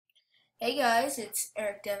Hey guys, it's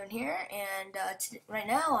Eric Devon here, and right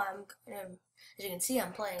now as you can see,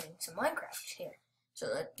 I'm playing some Minecraft here. So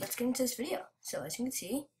let's get into this video. So as you can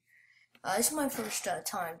see, this is my first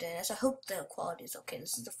time doing this. I hope the quality is okay.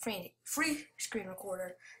 This is a free screen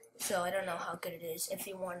recorder, so I don't know how good it is. If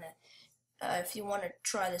you wanna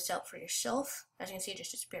try this out for yourself, as you can see, it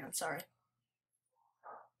just disappeared. I'm sorry.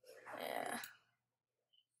 Yeah,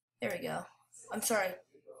 there we go. I'm sorry.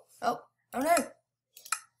 Oh no.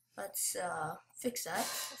 Let's fix that.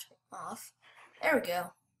 Let's go off. There we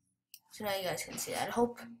go. So now you guys can see that. I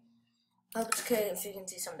hope it's okay if you can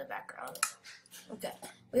see some of the background. Okay.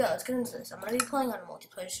 But yeah, let's get into this. I'm going to be playing on a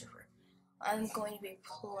multiplayer server. I'm going to be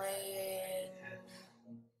playing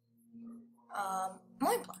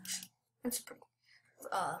Minecraft. It's a pretty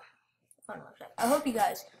fun website. I hope you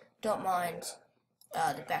guys don't mind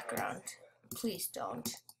the background. Please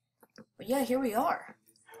don't. But yeah, here we are.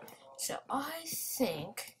 So I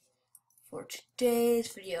think for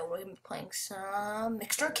today's video, we're going to be playing some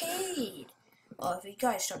Mixed Arcade. Well, if you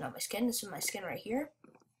guys don't know my skin, this is my skin right here.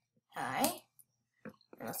 Hi.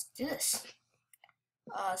 And let's do this.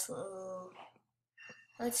 So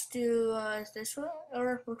let's do this one,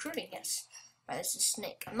 or recruiting, yes. Alright, this is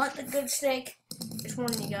Snake. I'm not the good Snake, just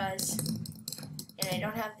warning you guys. And I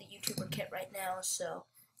don't have the YouTuber kit right now, so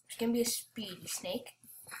it's going to be a speedy Snake.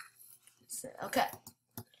 So, okay.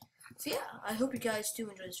 So yeah, I hope you guys do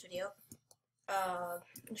enjoy this video.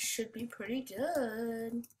 It should be pretty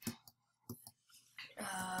good.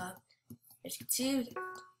 As you can see, we get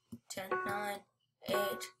 10, 9, 8,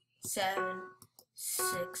 7,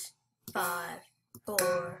 6, 5,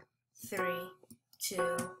 4, 3,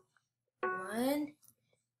 2, 1.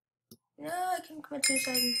 No, I can commit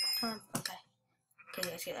suicide in time. Okay. Okay,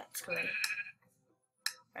 you guys see that. Let's go ready.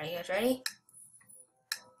 Alright, you guys ready?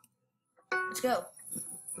 Let's go.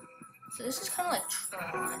 So this is kind of like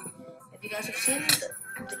Tron. If you guys have seen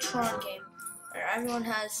the Tron game, where everyone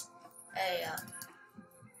has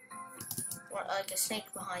like a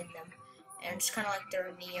snake behind them, and it's kind of like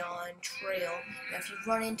their neon trail. And if you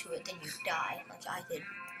run into it, then you die, like I did.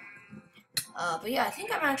 But yeah, I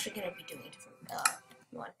think I'm actually gonna be doing a different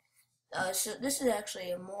one. So this is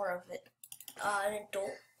actually more of an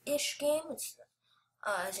adult-ish game. It's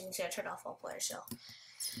as you can see, I turned off all players, so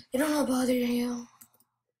it don't know bother you.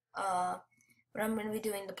 But I'm going to be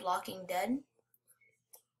doing the Blocking Dead,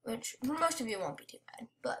 which for most of you won't be too bad,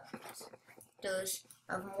 but those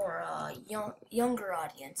of more younger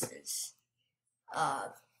audiences,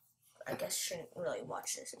 I guess shouldn't really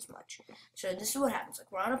watch this as much. So this is what happens. Like,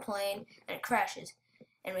 we're on a plane and it crashes,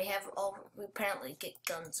 and we apparently get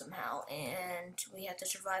guns somehow, and we have to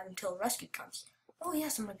survive until rescue comes. Oh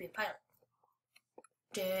yes, I'm going to be a pilot.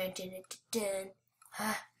 Dun, dun, dun, dun,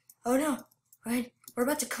 dun. Oh no, right? We're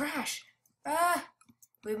about to crash.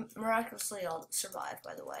 We miraculously all survived,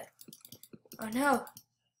 by the way. Oh no.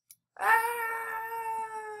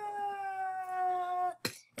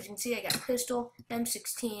 As you can see, I got a pistol,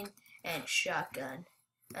 M16, and shotgun.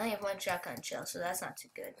 I only have one shotgun shell, so that's not too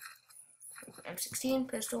good. M16,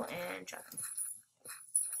 pistol, and shotgun.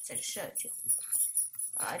 So I just showed you.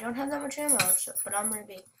 I don't have that much ammo, but I'm going to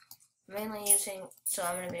be mainly using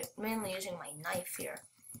my knife here.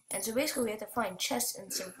 And so basically we have to find chests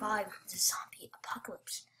and survive the zombie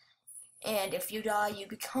apocalypse. And if you die, you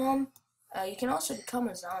can also become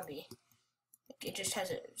a zombie. It just has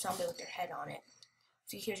a zombie with your head on it.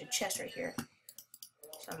 So here's a chest right here.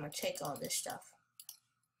 So I'm going to take all this stuff.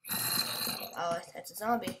 Oh, that's a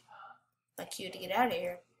zombie. My cue to get out of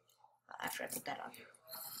here. After I put that on.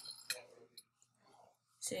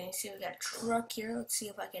 So you can see we got a truck here. Let's see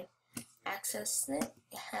if I can access it.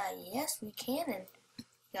 Yes, we can. And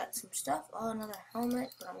got some stuff. Oh, another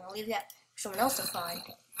helmet, but I'm gonna leave that for someone else to find.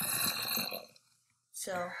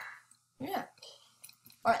 So, yeah.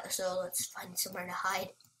 Alright, so let's find somewhere to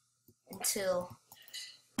hide until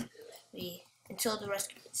the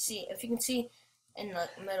rescue. See, if you can see in the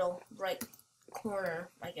middle right corner,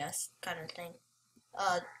 I guess, kind of thing.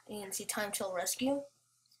 You can see time till rescue.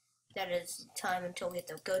 That is time until we have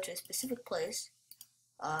to go to a specific place.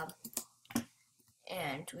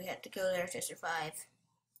 And we have to go there to survive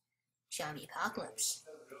zombie apocalypse.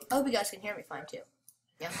 I hope you guys can hear me fine too.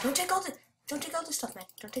 Yeah, don't take all this stuff, man.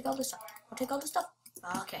 Don't take all this stuff. Don't take all this stuff.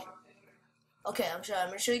 Okay. Okay, I'm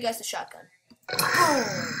gonna show you guys the shotgun. Boom!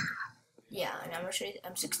 Yeah, and I'm gonna show you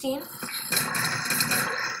I'm 16.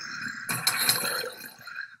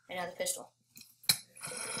 And now the pistol.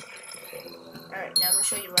 Alright, now I'm gonna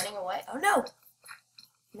show you running away. Oh no!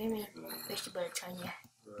 Made me waste a bit of time here.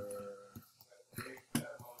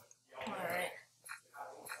 Alright.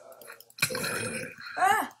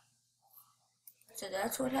 So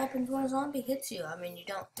that's what happens when a zombie hits you. I mean, you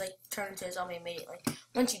don't like turn into a zombie immediately.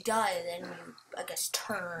 Once you die, then you, I guess,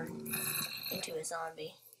 turn into a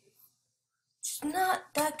zombie. It's not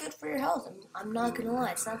that good for your health. I'm not gonna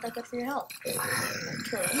lie, it's not that good for your health. Kill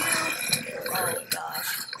you. Oh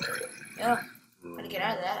gosh. Yeah, gotta get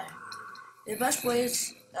out of that. The best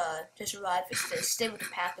ways to survive is to stay with a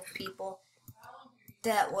pack of people.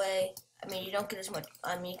 That way, I mean, you don't get as much.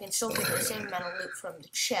 I mean, you can still get the same amount of loot from the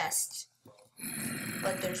chests,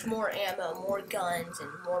 but there's more ammo, more guns,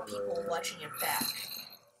 and more people watching your back.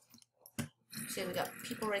 See, we got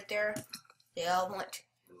people right there. They all want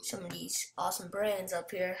some of these awesome brands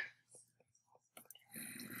up here.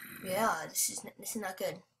 Yeah, this is not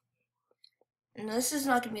good. And this is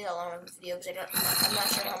not gonna be that long of a video because I'm not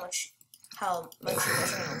sure how much you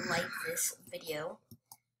guys are gonna like this video.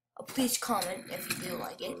 Please comment if you do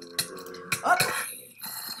like it. Oh.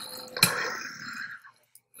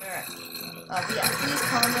 Alright. But yeah, please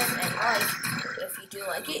comment and like if you do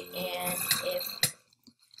like it, and if...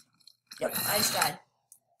 Yep, I just died.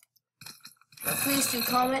 But please do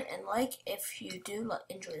comment and like if you do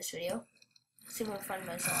enjoy this video. Let's see if I can find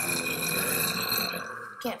my zombie.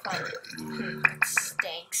 Can't find it.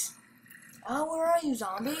 Stinks. Oh, where are you,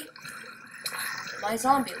 zombie? My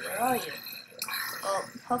zombie, where are you? Well,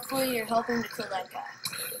 hopefully you're helping to kill that guy.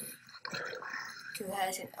 Who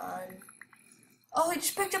has it on... Oh, he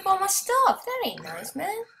just picked up all my stuff. That ain't nice,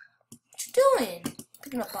 man. What you doing?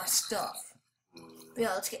 Picking up my stuff. But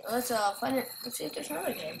yeah, let's find it. Let's see if there's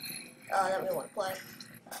another game that we want to play.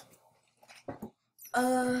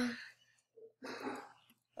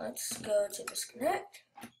 Let's go to disconnect.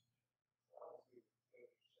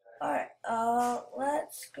 Alright,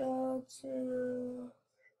 let's go to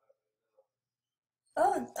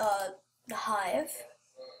the Hive.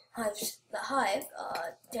 The Hive,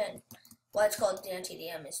 why it's called Dan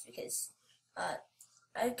TDM is because I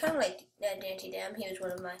kind of like Dan TDM. He was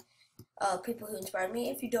one of my people who inspired me.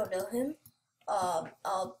 If you don't know him,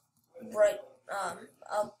 I'll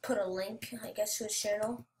put a link, I guess, to his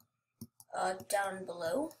channel down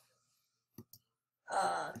below.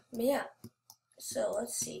 Yeah. So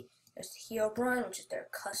let's see. There's the Herobrine, which is their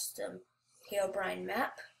custom Herobrine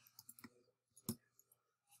map.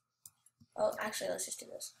 Oh, actually, let's just do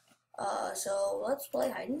this. So let's play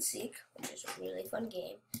hide and seek, which is a really fun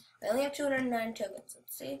game. I only have 209 tokens.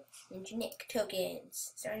 Let's see. Unique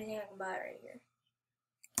tokens. Is there anything I can buy right here?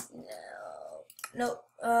 No. Nope.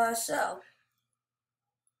 So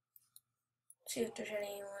let's see if there's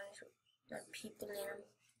anyone, people in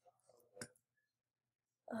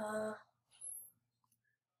them.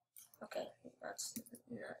 Okay, that's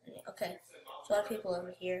not any. Okay, so a lot of people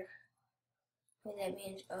over here. And that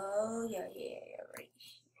means, oh yeah, right.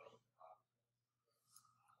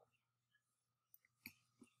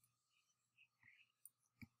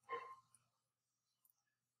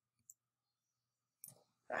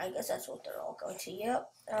 I guess that's what they're all going to. Yep.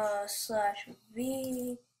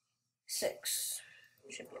 /V6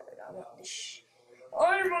 shipyard. I want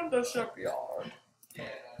the shipyard.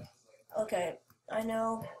 Okay, I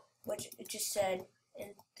know what it just said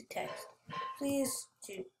in the text. Please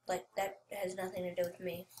do, like, that has nothing to do with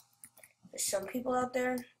me. There's some people out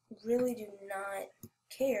there who really do not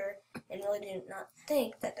care and really do not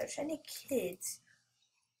think that there's any kids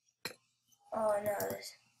on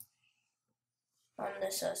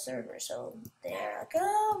this server, so they're like,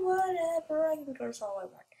 oh, whatever, I can curse all I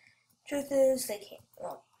want. Truth is, they can't.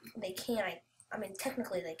 Well, they can. I mean,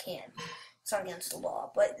 technically they can. It's not against the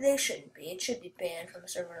law, but they shouldn't be. It should be banned from the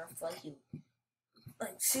server. Like you,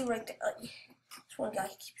 like, see right there. This one guy,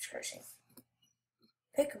 he keeps cursing.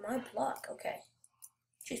 Pick my block. Okay,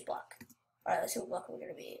 choose block. All right, let's see what block we're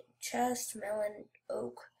gonna be. Chest, melon,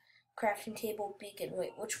 oak, crafting table, beacon.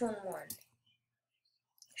 Wait, which one won?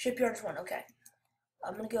 Shipyard's one. Okay.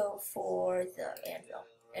 I'm gonna go for the anvil.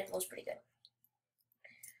 Anvil's pretty good.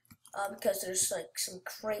 Because there's like some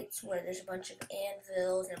crates where there's a bunch of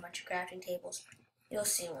anvils and a bunch of crafting tables. You'll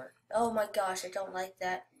see one. Oh my gosh, I don't like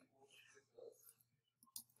that.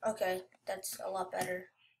 Okay, that's a lot better.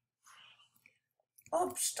 Oh,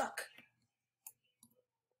 I'm stuck.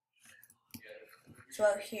 So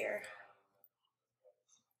out here.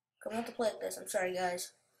 I'm gonna have to play like this. I'm sorry,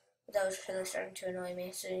 guys. But that was really starting to annoy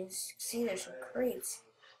me. So you can see there's some crates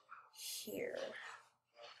here.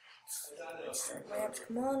 Maps,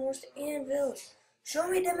 come on, where's the anvils? Show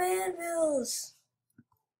me them anvils!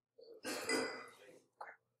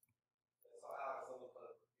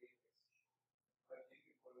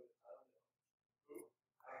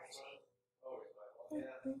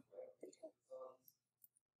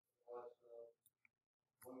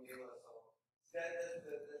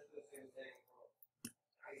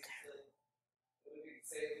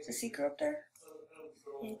 Is the Seeker up there?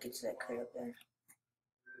 Yeah, get to that crate up there.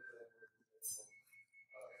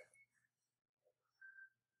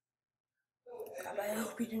 God, I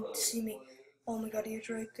hope he didn't see me. Oh my god, he was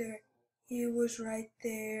right there. He was right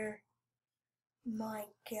there. My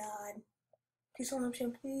god. Please don't let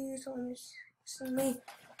him see. Please don't let him see me.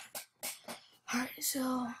 Alright,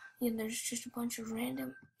 so yeah, there's just a bunch of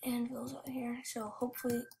random anvils out here. So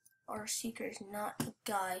hopefully our Seeker is not a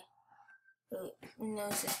guy who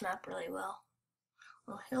knows this map really well.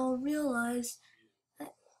 Well, he'll realize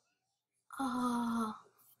that.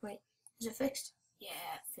 Wait, is it fixed?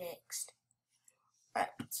 Yeah, fixed.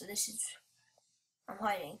 Alright, so this is. I'm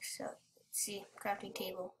hiding, so see, crafting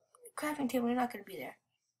table. Crafting table, you're not gonna be there.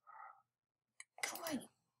 Go away,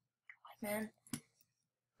 man.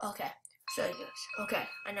 Okay, so it goes. Okay,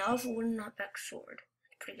 I now have a wooden knockback sword.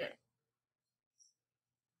 Pretty good.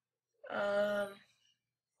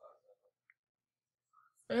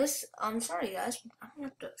 I'm sorry guys, but I'm gonna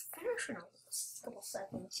have to finish in a couple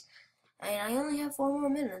seconds. And I only have 4 more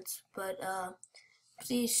minutes, but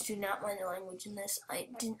please do not mind the language in this. I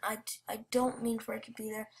don't mean for it to be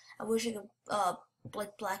there. I wish I could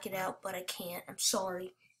like black it out, but I can't. I'm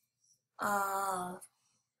sorry.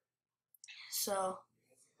 So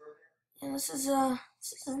yeah, this is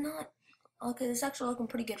not okay. This is actually looking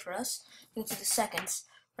pretty good for us. Look at the seconds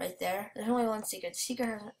right there. There's only one Seeker. The Seeker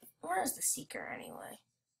has. Where is the Seeker anyway?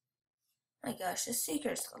 My gosh, the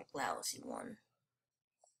Seeker's the lousy one.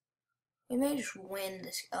 We may just win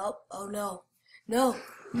this. Oh no.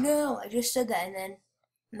 No, I just said that and then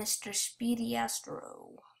Mr. Speedy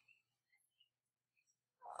Astro.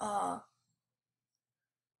 Yeah.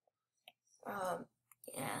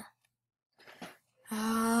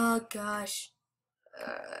 Oh gosh.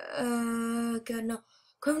 God no.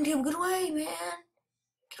 Crafting table, get away, man.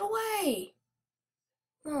 Get away.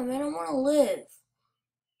 No, man, I want to live.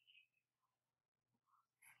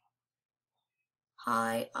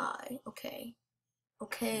 Hi, okay.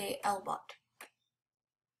 Okay, Albot.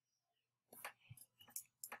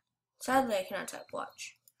 Sadly, I cannot type.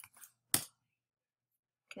 Watch.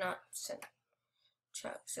 Cannot send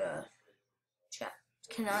chat. Chat.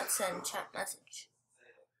 Cannot send chat message.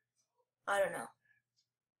 I don't know.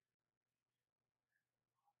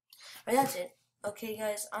 Alright, that's it. Okay,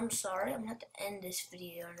 guys, I'm sorry. I'm gonna have to end this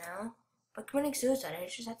video now. But committing suicide, I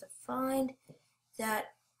just have to find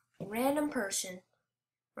that random person,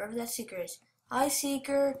 wherever that Seeker is. Hi,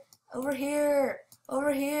 Seeker. Over here.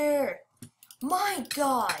 Over here. My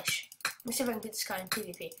gosh. Let me see if I can beat this guy in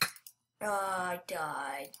PvP. I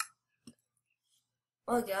died.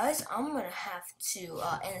 Well, guys, I'm gonna have to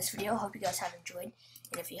end this video. I hope you guys have enjoyed.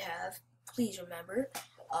 And if you have, please remember,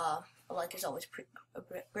 a like is always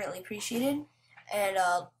greatly appreciated. And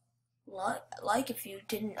like if you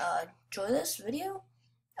didn't enjoy this video.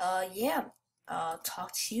 Yeah.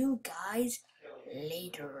 Talk to you guys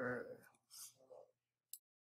later.